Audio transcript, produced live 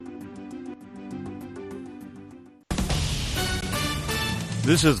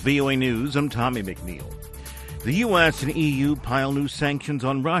This is VOA News. I'm Tommy McNeil. The U.S. and EU pile new sanctions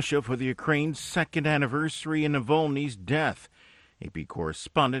on Russia for the Ukraine's second anniversary of Navalny's death. AP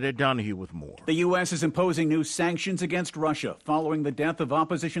correspondent Ed Donahue with more. The U.S. is imposing new sanctions against Russia following the death of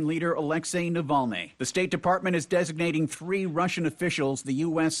opposition leader Alexei Navalny. The State Department is designating 3 Russian officials the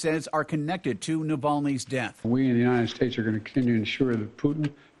U.S. says are connected to Navalny's death. We in the United States are going to continue to ensure that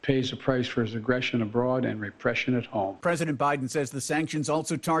Putin pays the price for his aggression abroad and repression at home. President Biden says the sanctions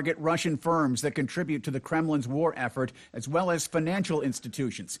also target Russian firms that contribute to the Kremlin's war effort, as well as financial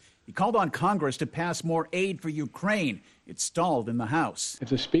institutions. He called on Congress to pass more aid for Ukraine. It stalled in the House. If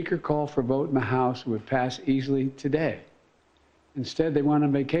the Speaker called for a vote in the House, it would pass easily today. Instead, they went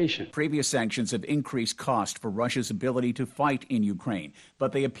on vacation. Previous sanctions have increased cost for Russia's ability to fight in Ukraine,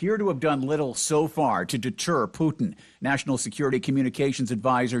 but they appear to have done little so far to deter Putin. National Security Communications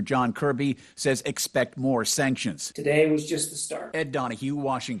Advisor John Kirby says expect more sanctions. Today was just the start. Ed Donahue,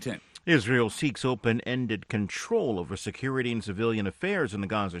 Washington. Israel seeks open-ended control over security and civilian affairs in the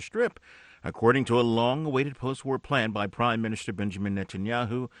Gaza Strip. According to a long-awaited post-war plan by Prime Minister Benjamin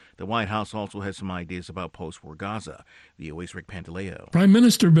Netanyahu, the White House also has some ideas about post-war Gaza. VOA's Rick Pantaleo. Prime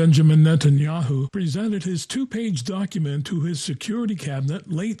Minister Benjamin Netanyahu presented his 2-page document to his security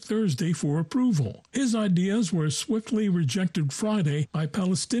cabinet late Thursday for approval. His ideas were swiftly rejected Friday by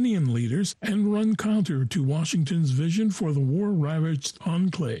Palestinian leaders and run counter to Washington's vision for the war-ravaged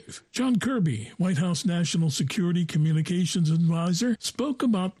enclave. John Kirby, White House National Security Communications Advisor, spoke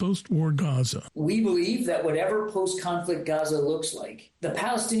about post-war Gaza. We believe that whatever post-conflict Gaza looks like, the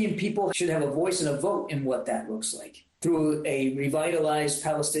Palestinian people should have a voice and a vote in what that looks like through a revitalized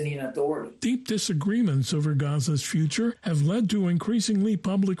Palestinian Authority. Deep disagreements over Gaza's future have led to increasingly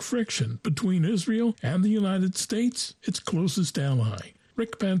public friction between Israel and the United States, its closest ally.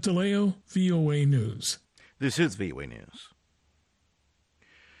 Rick Pantaleo, VOA News. This is VOA News.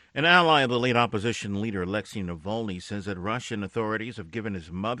 An ally of the late opposition leader Alexei Navalny says that Russian authorities have given his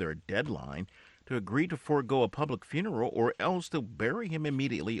mother a deadline to agree to forego a public funeral or else they'll bury him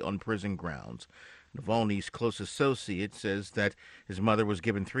immediately on prison grounds. Navalny's close associate says that his mother was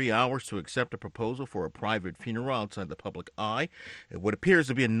given 3 hours to accept a proposal for a private funeral outside the public eye. What appears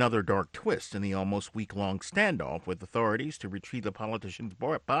to be another dark twist in the almost week-long standoff with authorities to retrieve the politician's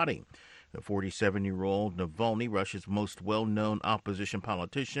body. The 47-year-old Navalny, Russia's most well-known opposition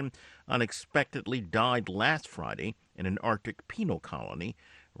politician, unexpectedly died last Friday in an Arctic penal colony.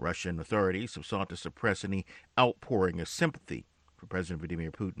 Russian authorities have sought to suppress any outpouring of sympathy for President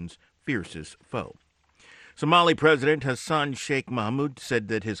Vladimir Putin's fiercest foe. Somali President Hassan Sheikh Mohamud said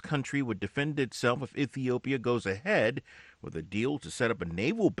that his country would defend itself if Ethiopia goes ahead with a deal to set up a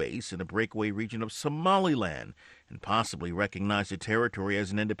naval base in the breakaway region of Somaliland and possibly recognize the territory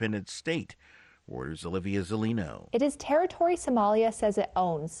as an independent state. Reuters' Olivia Zellino. It is territory Somalia says it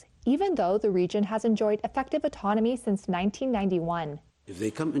owns, even though the region has enjoyed effective autonomy since 1991. If they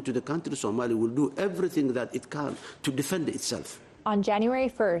come into the country, Somalia will do everything that it can to defend itself. On January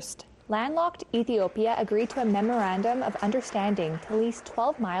 1st, landlocked Ethiopia agreed to a memorandum of understanding to lease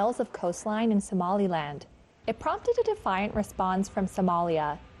 12 miles of coastline in Somaliland. It prompted a defiant response from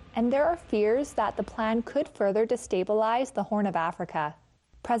Somalia, and there are fears that the plan could further destabilize the Horn of Africa.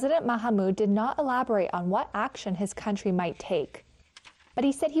 President Mohamud did not elaborate on what action his country might take, but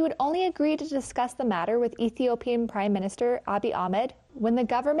he said he would only agree to discuss the matter with Ethiopian Prime Minister Abiy Ahmed when the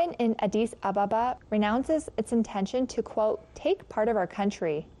government in Addis Ababa renounces its intention to, quote, take part of our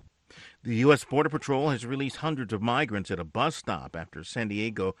country. The U.S. Border Patrol has released hundreds of migrants at a bus stop after San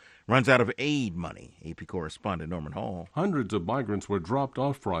Diego runs out of aid money. AP correspondent Norman Hall. Hundreds of migrants were dropped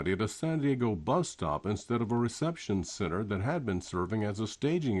off Friday at a San Diego bus stop instead of a reception center that had been serving as a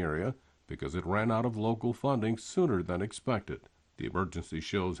staging area because it ran out of local funding sooner than expected. The emergency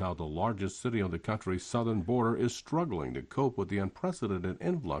shows how the largest city on the country's southern border is struggling to cope with the unprecedented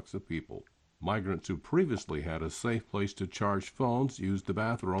influx of people. Migrants who previously had a safe place to charge phones, use the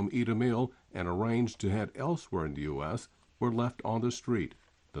bathroom, eat a meal, and arranged to head elsewhere in the U.S. were left on the street.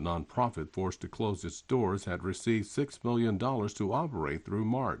 The nonprofit forced to close its doors had received $6 million to operate through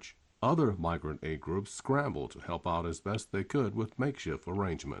March. Other migrant aid groups scrambled to help out as best they could with makeshift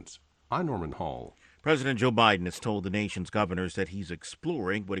arrangements. I'm Norman Hall. President Joe Biden has told the nation's governors that he's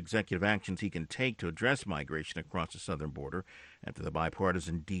exploring what executive actions he can take to address migration across the southern border after the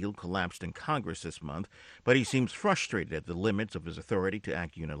bipartisan deal collapsed in Congress this month, but he seems frustrated at the limits of his authority to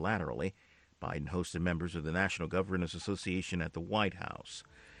act unilaterally. Biden hosted members of the National Governors Association at the White House.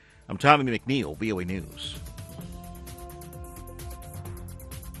 I'm Tommy McNeil, VOA News.